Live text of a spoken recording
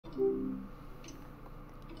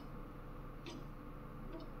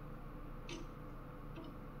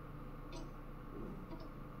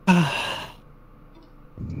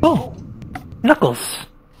Knuckles.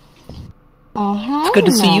 Uh-huh. It's good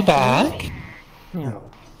to see you back. Yeah.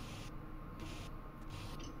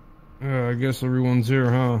 I guess everyone's here,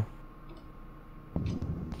 huh?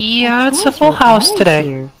 Yeah, it's a full house today.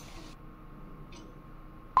 Here.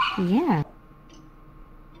 Yeah.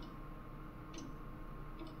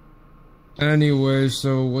 Anyway,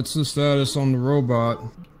 so what's the status on the robot?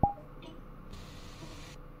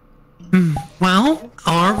 Well,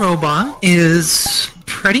 our robot is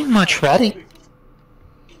pretty much ready.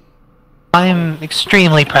 I'm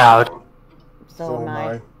extremely proud. So am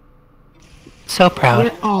I. So proud.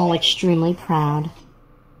 We're all extremely proud.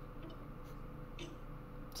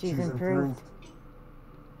 She's improved.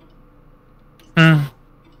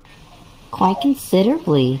 Quite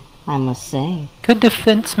considerably, I must say. Good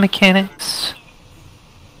defense mechanics.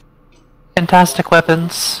 Fantastic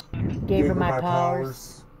weapons. Gave her my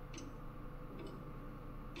powers.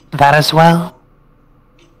 That as well.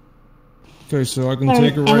 Okay, so I can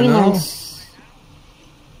take it right now?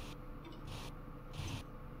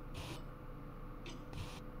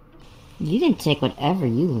 You can take whatever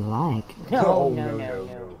you like. No.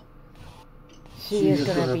 She is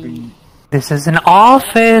gonna be... This is an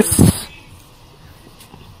office.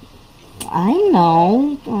 I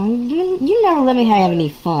know. You never let me have any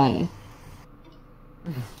fun.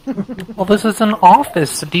 Well, this is an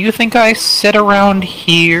office. Do you think I sit around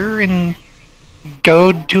here and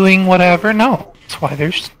go doing whatever? No. That's why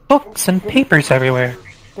there's books and papers everywhere.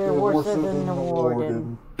 They're worse than the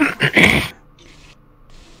warden.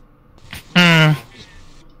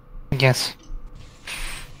 Yes.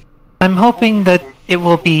 I'm hoping that it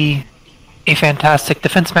will be a fantastic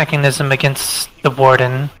defense mechanism against the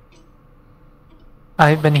warden.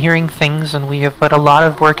 I've been hearing things, and we have put a lot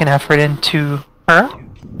of work and effort into her.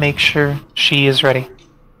 Make sure she is ready.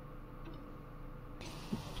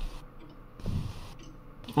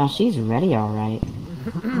 Oh, she's ready, alright.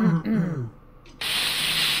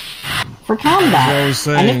 For combat. As I was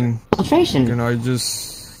saying, infiltration. can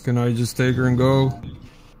I just take her and go?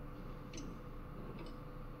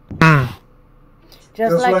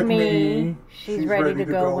 Just like me, she's ready to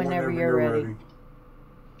go whenever you're ready.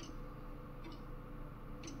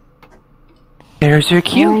 There's your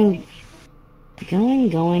cue.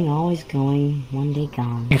 Going, always going, one day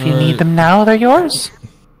gone. If you need them now, they're yours.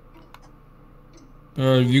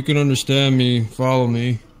 Alright, if you can understand me, follow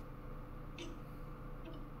me.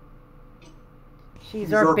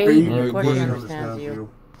 She's our baby, Right, of course she good. understands you.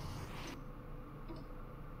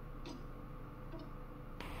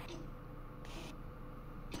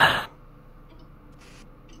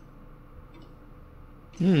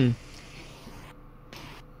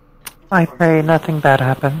 I pray nothing bad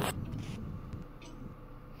happens.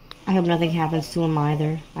 I hope nothing happens to him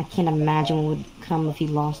either. I can't imagine what would come if he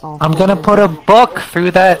lost all. I'm gonna put a book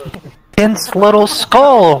through that dense little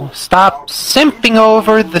skull. Stop simping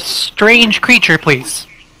over the strange creature, please.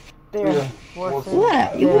 There. What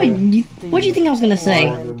do you think I was gonna say?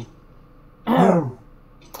 I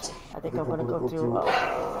think I'm gonna go through.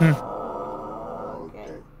 Okay.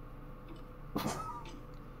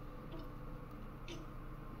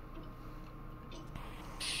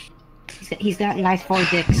 He's got nice 4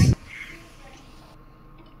 dicks.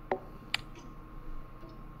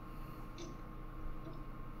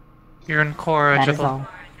 You're in Cora, That is Javelyn. all.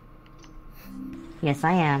 Yes,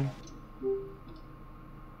 I am.